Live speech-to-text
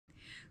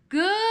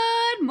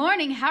Good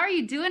morning. How are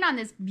you doing on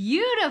this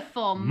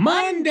beautiful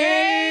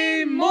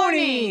Monday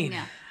morning?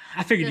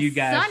 I figured you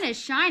guys... The sun is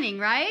shining,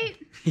 right?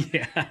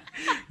 Yeah.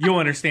 You'll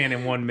understand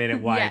in 1 minute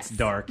why Yes. it's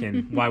dark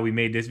and why we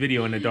made this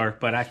video in the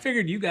dark. But I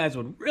figured you guys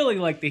would really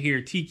like to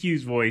hear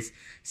TQ's voice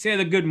say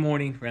the good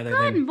morning rather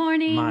than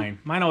morning. mine.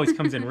 Mine always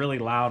comes in really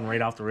loud and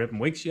right off the rip and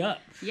wakes you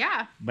up.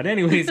 Yeah. But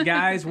anyways,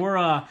 guys,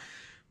 we're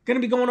going to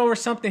be going over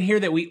something here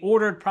that we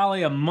ordered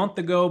probably a month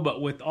ago,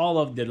 but with all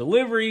of the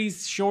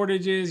deliveries,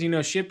 shortages,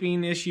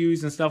 shipping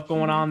issues and stuff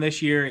going on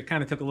this year, it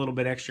kind of took a little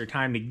bit extra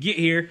time to get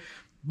here.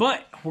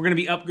 But we're going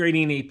to be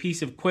upgrading a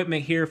piece of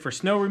equipment here for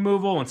snow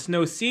removal and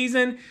snow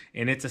season,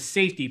 and it's a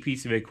safety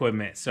piece of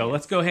equipment. So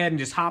let's go ahead and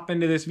just hop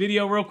into this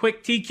video real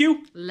quick, TQ.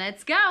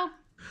 Let's go.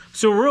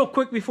 So real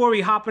quick before we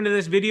hop into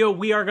this video,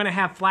 we are going to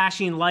have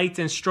flashing lights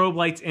and strobe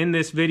lights in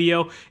this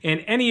video.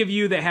 And any of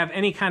you that have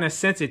any kind of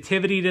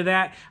sensitivity to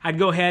that, I'd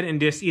go ahead and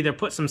just either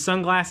put some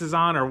sunglasses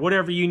on or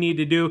whatever you need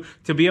to do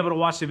to be able to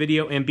watch the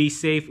video and be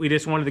safe. We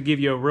just wanted to give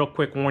you a real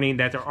quick warning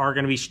that there are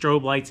going to be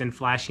strobe lights and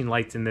flashing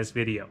lights in this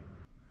video.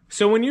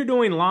 So when you're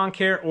doing lawn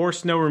care or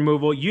snow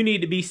removal, you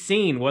need to be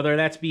seen, whether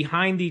that's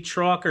behind the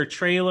truck or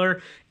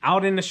trailer,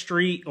 out in the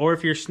street, or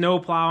if you're snow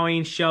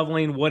plowing,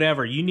 shoveling,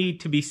 whatever, you need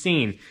to be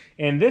seen.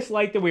 And this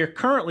light that we are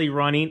currently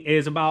running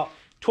is about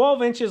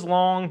 12 inches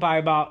long by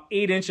about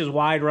 8 inches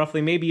wide,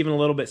 roughly, maybe even a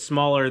little bit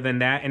smaller than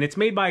that. And it's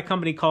made by a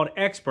company called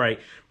X-Brite,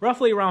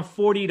 roughly around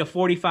 $40 to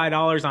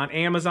 $45 on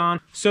Amazon.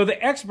 So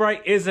the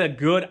X-Brite is a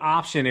good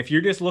option if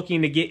you're just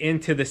looking to get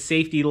into the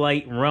safety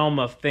light realm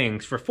of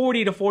things. For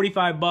 40 to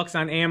 45 bucks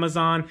on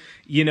Amazon,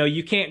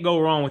 you can't go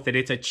wrong with it.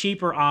 It's a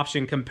cheaper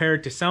option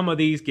compared to some of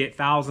these get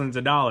thousands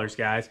of dollars,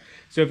 guys.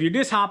 So if you're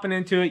just hopping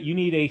into it, you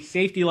need a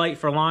safety light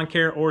for lawn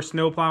care or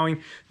snow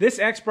plowing. This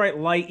X-Brite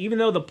light, even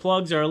though the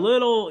plugs are a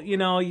little, you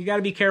got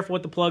to be careful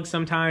with the plugs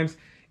sometimes,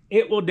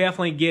 it will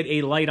definitely get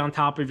a light on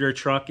top of your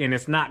truck and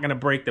it's not going to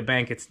break the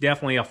bank. It's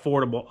definitely an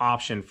affordable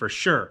option for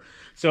sure.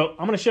 So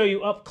I'm going to show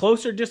you up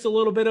closer just a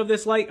little bit of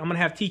this light. I'm going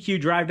to have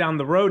TQ drive down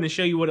the road and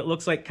show you what it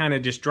looks like kind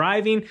of just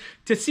driving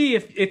to see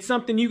if it's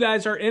something you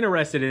guys are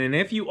interested in. And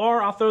if you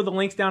are, I'll throw the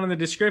links down in the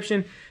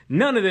description.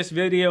 None of this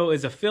video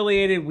is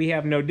affiliated. We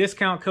have no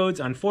discount codes,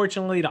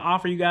 unfortunately, to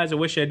offer you guys. I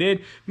wish I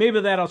did. Maybe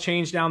that'll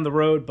change down the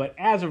road. But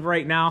as of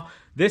right now,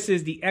 this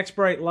is the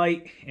X-Brite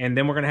light. And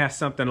then we're going to have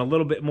something a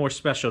little bit more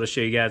special to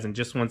show you guys in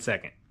just 1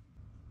 second.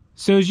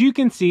 So as you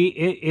can see,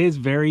 it is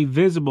very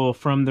visible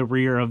from the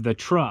rear of the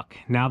truck.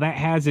 Now that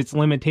has its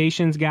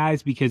limitations,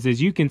 guys, because as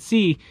you can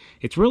see,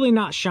 it's really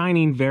not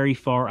shining very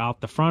far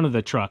out the front of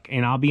the truck.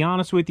 And I'll be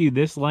honest with you,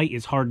 this light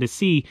is hard to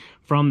see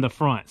from the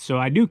front. So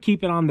I do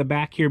keep it on the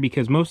back here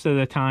because most of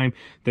the time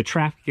the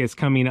traffic is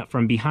coming up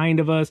from behind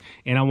of us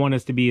and I want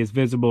us to be as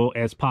visible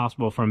as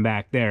possible from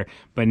back there.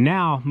 But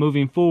now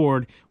moving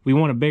forward, we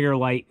want a bigger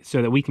light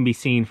so that we can be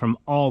seen from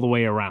all the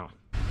way around.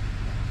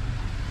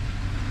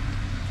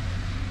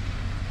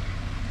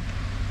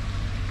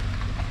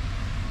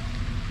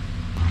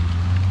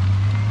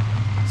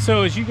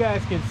 So as you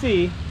guys can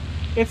see,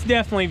 it's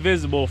definitely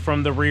visible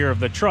from the rear of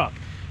the truck.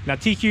 Now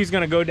TQ is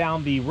going to go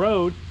down the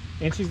road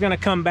and she's going to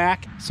come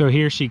back. So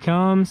here she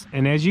comes,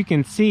 and as you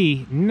can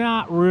see,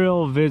 not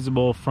real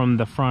visible from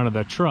the front of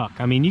the truck.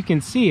 I mean, you can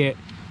see it,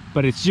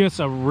 but it's just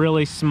a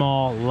really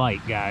small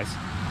light, guys.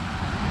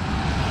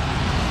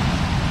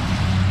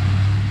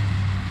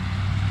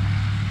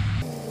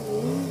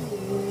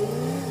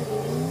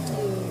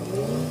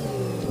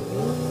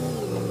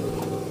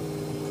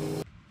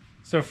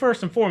 So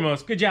first and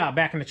foremost, good job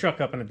backing the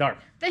truck up in the dark.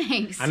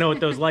 Thanks. I know with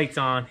those lights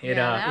on, it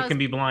can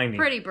be blinding.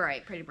 Pretty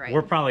bright, pretty bright.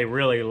 We're probably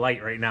really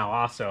light right now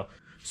also.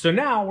 So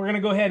now we're going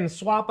to go ahead and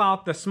swap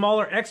out the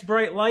smaller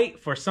X-Brite light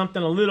for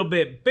something a little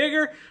bit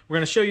bigger. We're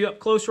going to show you up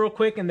close real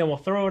quick and then we'll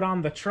throw it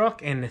on the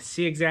truck and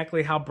see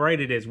exactly how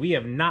bright it is. We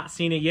have not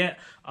seen it yet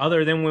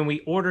other than when we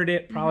ordered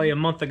it probably a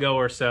month ago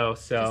or so.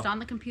 Just on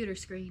the computer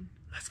screen.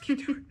 Let's get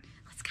to it.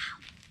 Let's go.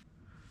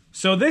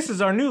 So this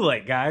is our new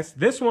light, guys.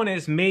 This one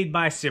is made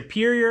by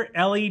Superior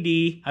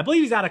LED. I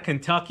believe he's out of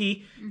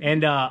Kentucky.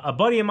 And a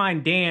buddy of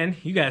mine, Dan,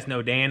 you guys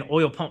know Dan,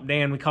 Oil Pump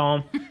Dan we call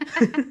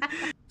him.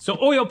 So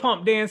Oil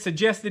Pump Dan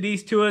suggested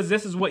these to us.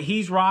 This is what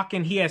he's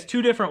rocking. He has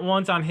 2 different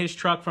ones on his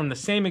truck from the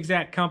same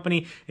exact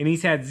company, and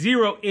he's had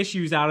 0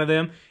 issues out of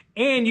them.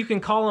 And you can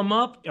call him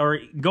up or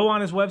go on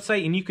his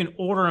website and you can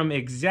order them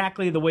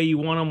exactly the way you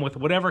want them with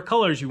whatever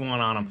colors you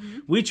want on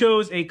them. We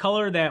chose a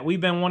color that we've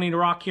been wanting to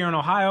rock here in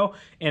Ohio,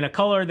 and a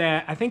color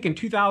that I think in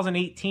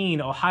 2018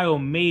 Ohio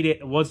made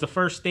it, was the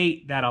first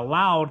state that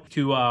allowed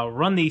to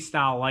run these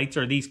style lights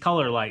or these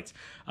color lights.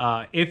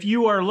 If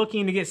you are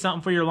looking to get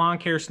something for your lawn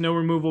care, snow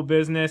removal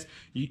business,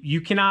 you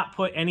cannot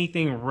put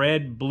anything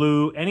red,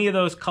 blue, any of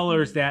those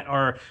colors that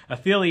are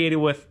affiliated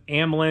with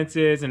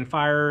ambulances and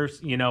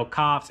fires,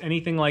 cops,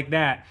 anything like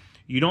that.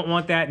 You don't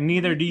want that,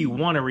 neither do you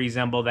want to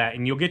resemble that,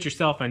 and you'll get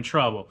yourself in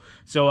trouble.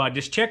 So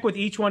just check with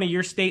each one of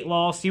your state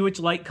laws, see which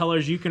light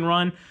colors you can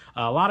run.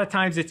 A lot of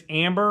times it's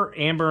amber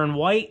and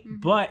white,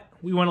 but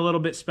we went a little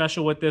bit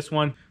special with this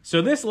one.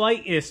 So this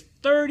light is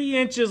 30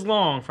 inches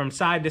long from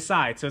side to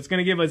side. So it's going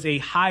to give us a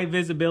high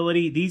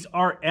visibility. These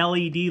are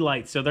LED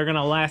lights, so they're going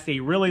to last a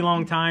really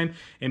long time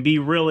and be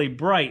really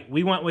bright.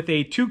 We went with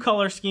a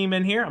 2-color scheme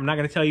in here. I'm not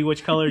going to tell you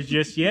which colors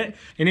just yet.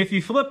 And if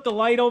you flip the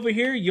light over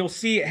here, you'll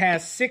see it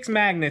has 6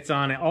 magnets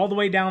on it all the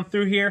way down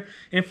through here.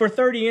 And for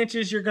 30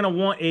 inches, you're going to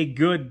want a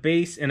good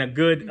base and a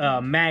good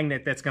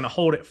magnet that's going to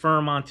hold it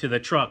firm onto the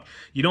truck.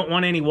 You don't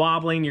want any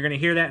wobbling. You're going to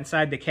hear that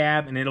inside the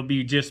cab and it'll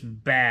be just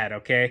bad,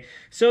 okay?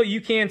 So you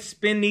can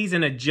spin these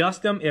and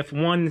adjust them. If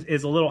one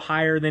is a little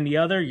higher than the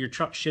other, your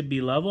truck should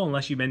be level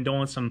unless you've been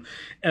doing some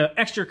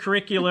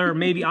extracurricular,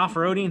 maybe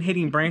off-roading,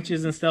 hitting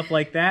branches and stuff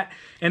like that.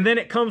 And then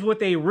it comes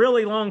with a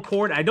really long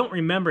cord. I don't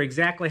remember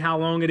exactly how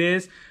long it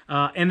is.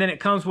 And then it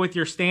comes with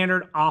your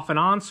standard off and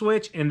on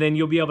switch, and then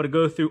you'll be able to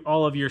go through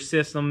all of your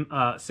system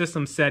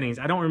settings.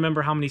 I don't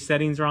remember how many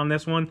settings are on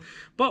this one,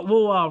 but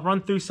we'll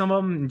run through some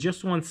of them in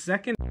just 1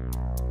 second.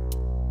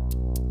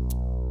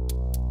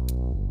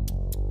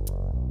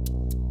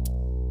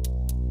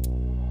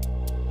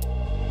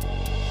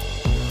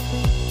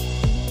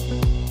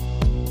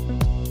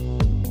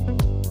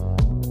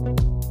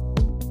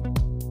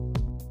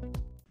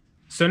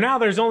 So now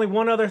there's only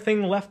one other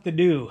thing left to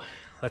do.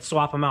 Let's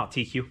swap them out,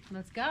 TQ.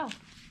 Let's go.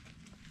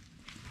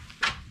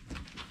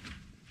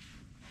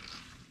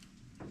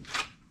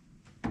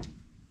 If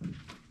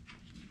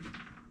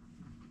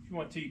you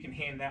want to, you can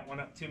hand that one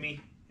up to me,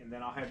 and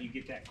then I'll have you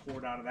get that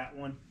cord out of that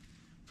one.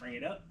 Bring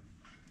it up.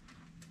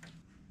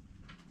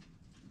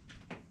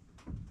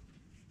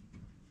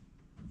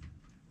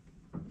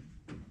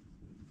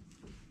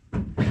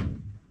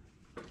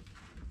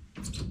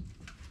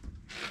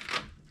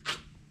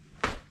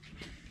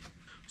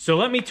 So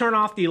let me turn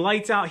off the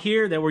lights out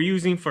here that we're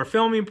using for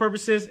filming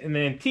purposes, and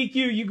then TQ,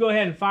 you go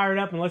ahead and fire it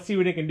up and let's see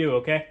what it can do,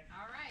 okay?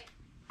 All right.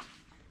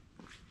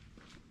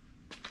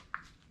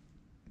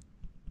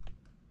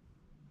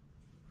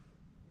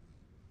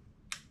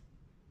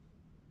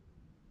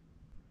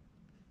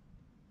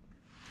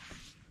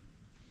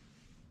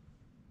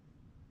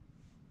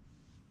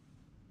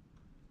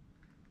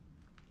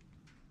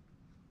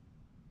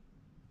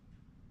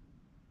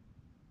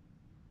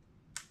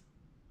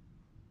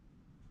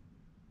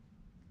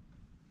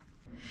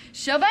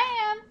 Shabam!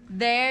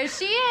 There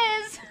she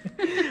is!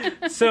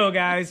 So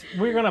guys,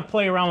 we're gonna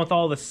play around with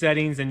all the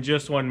settings in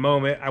just one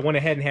moment. I went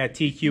ahead and had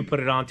TQ put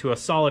it onto a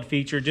solid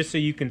feature just so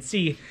you can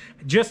see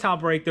just how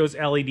bright those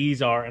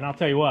LEDs are. And I'll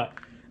tell you what,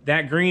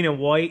 that green and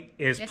white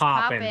is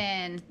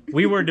popping.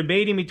 We were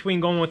debating between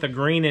going with a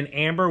green and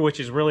amber, which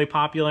is really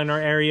popular in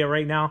our area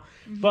right now.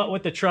 But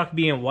with the truck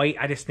being white,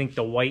 I just think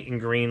the white and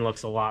green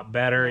looks a lot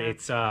better. Yeah.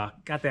 It's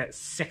got that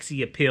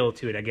sexy appeal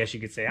to it, I guess you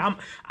could say.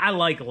 I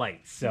like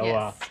lights, so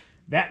yes.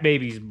 That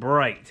baby's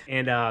bright.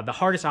 And the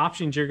hardest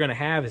options you're gonna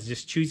have is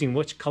just choosing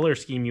which color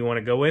scheme you wanna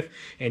go with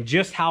and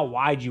just how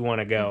wide you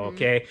wanna go,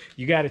 okay?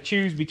 You gotta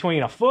choose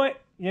between a foot,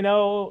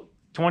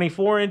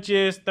 24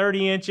 inches,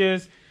 30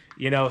 inches,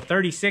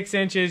 36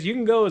 inches. You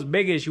can go as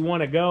big as you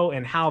wanna go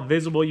and how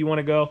visible you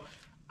wanna go.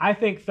 I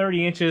think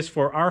 30 inches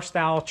for our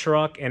style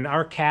truck and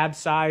our cab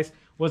size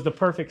was the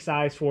perfect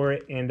size for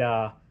it. And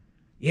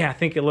yeah, I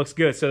think it looks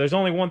good. So there's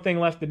only one thing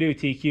left to do,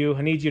 TQ.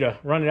 I need you to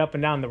run it up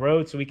and down the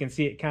road so we can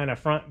see it kind of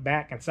front,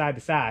 back, and side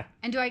to side.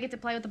 And do I get to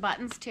play with the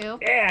buttons too?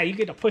 Yeah, you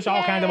get to push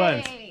all kinds of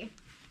buttons.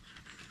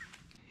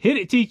 Hit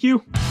it,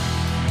 TQ.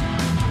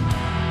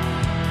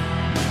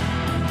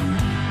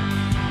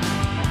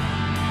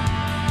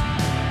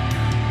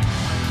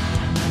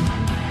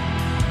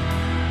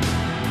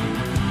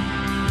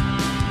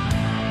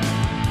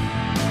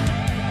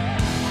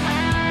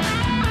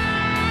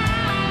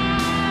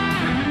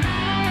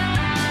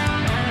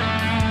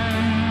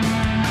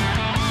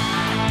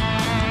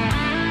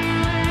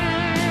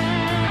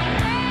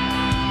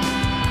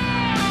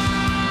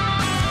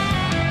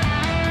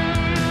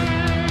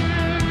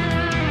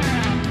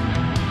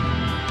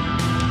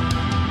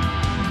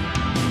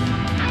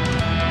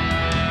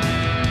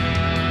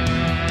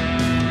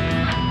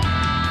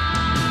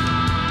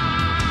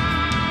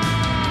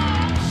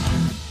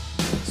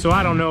 So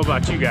I don't know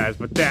about you guys,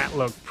 but that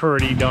looked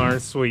pretty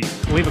darn sweet.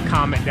 Leave a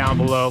comment down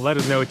below. Let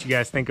us know what you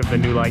guys think of the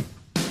new light.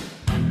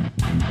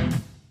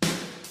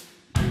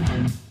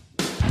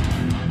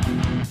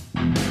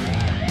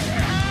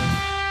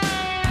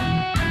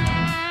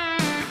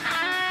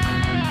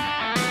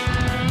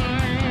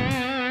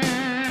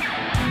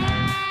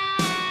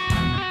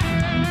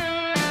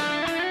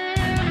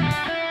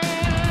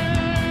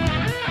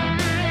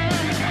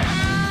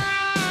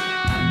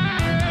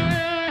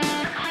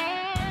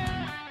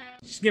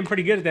 Getting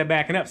pretty good at that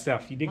backing up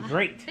stuff. You did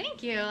great.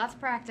 Thank you. Let's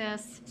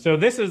practice. So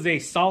this is a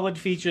solid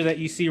feature that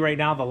you see right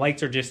now. The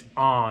lights are just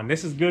on.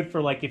 This is good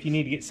for like if you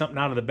need to get something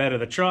out of the bed of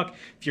the truck.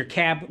 If your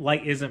cab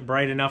light isn't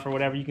bright enough or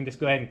whatever, you can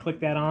just go ahead and click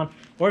that on.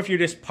 Or if you're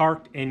just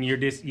parked and you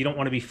don't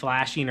want to be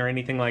flashing or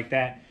anything like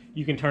that,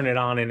 you can turn it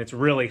on and it's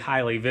really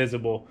highly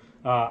visible.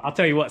 I'll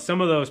tell you what,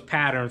 some of those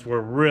patterns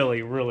were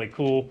really, really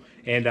cool.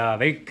 And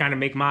they kind of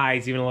make my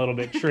eyes even a little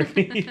bit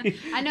trippy.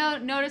 I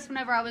noticed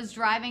whenever I was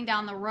driving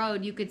down the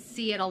road, you could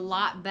see it a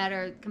lot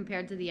better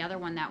compared to the other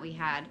one that we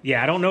had.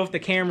 Yeah, I don't know if the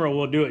camera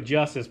will do it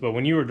justice, but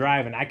when you were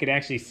driving, I could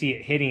actually see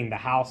it hitting the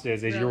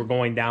houses as you were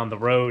going down the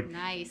road.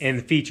 Nice. And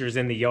the features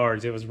in the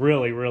yards. It was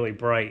really, really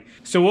bright.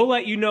 So we'll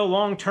let you know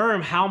long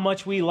term how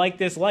much we like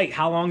this light,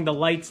 how long the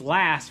lights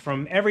last.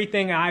 From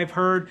everything I've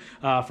heard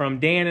from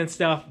Dan and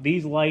stuff,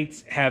 these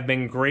lights have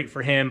been great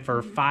for him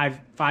for five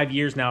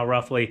years now,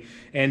 roughly.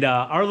 And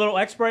our little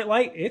X-Bright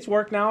light, it's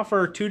worked now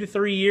for 2 to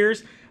 3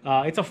 years.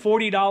 It's a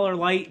 $40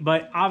 light,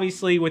 but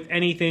obviously with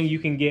anything you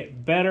can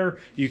get better,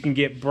 you can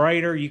get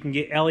brighter, you can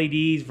get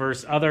LEDs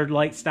versus other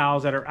light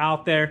styles that are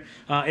out there.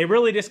 It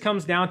really just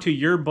comes down to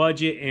your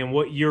budget and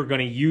what you're going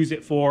to use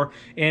it for,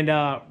 and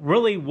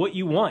really what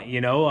you want.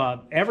 You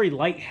know, every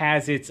light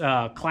has its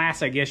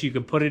class, I guess you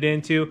could put it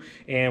into,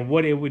 and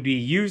what it would be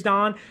used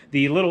on.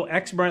 The little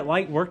X-Bright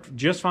light worked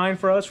just fine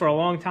for us for a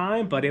long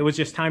time, but it was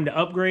just time to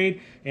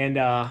upgrade, and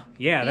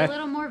yeah, that's a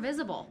little more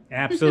visible.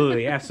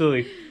 Absolutely,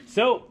 absolutely.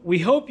 So we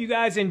hope you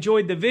guys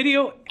enjoyed the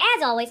video.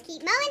 As always,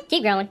 keep mowing,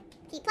 keep growing,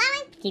 keep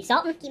plowing, keep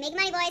salting, keep making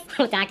money, boys.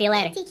 We'll talk to you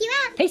later. TQ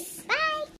out. Peace. Bye.